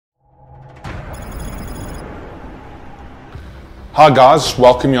Hi guys,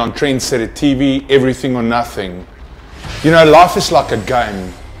 welcome you on Trendsetit TV, everything or nothing. You know, life is like a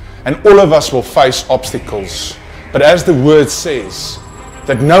game and all of us will face obstacles. But as the word says,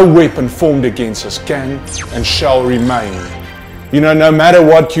 that no weapon formed against us can and shall remain. You know, no matter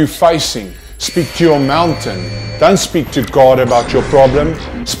what you're facing, speak to your mountain. Don't speak to God about your problem.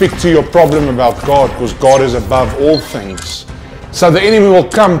 Speak to your problem about God, because God is above all things. So the enemy will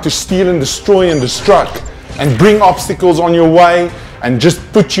come to steal and destroy and destruct and bring obstacles on your way and just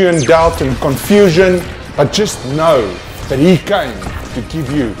put you in doubt and confusion. But just know that He came to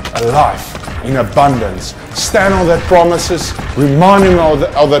give you a life in abundance. Stand on that promises. Remind Him of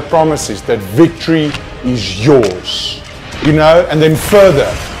that promises, that victory is yours. You know, and then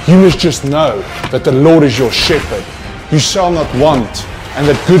further, you must just know that the Lord is your shepherd. You shall not want, and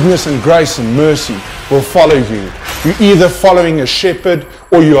that goodness and grace and mercy will follow you. You're either following a shepherd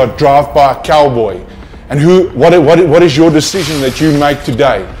or you are driven by a cowboy. And what is your decision that you make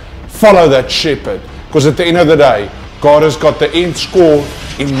today? Follow that shepherd, because at the end of the day, God has got the end score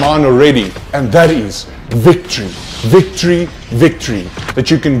in mind already, and that is victory, victory, victory.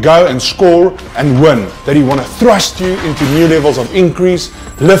 That you can go and score and win. That He want to thrust you into new levels of increase,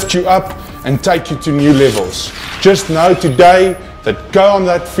 lift you up and take you to new levels. Just know today that go on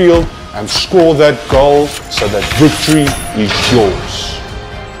that field and score that goal so that victory is yours.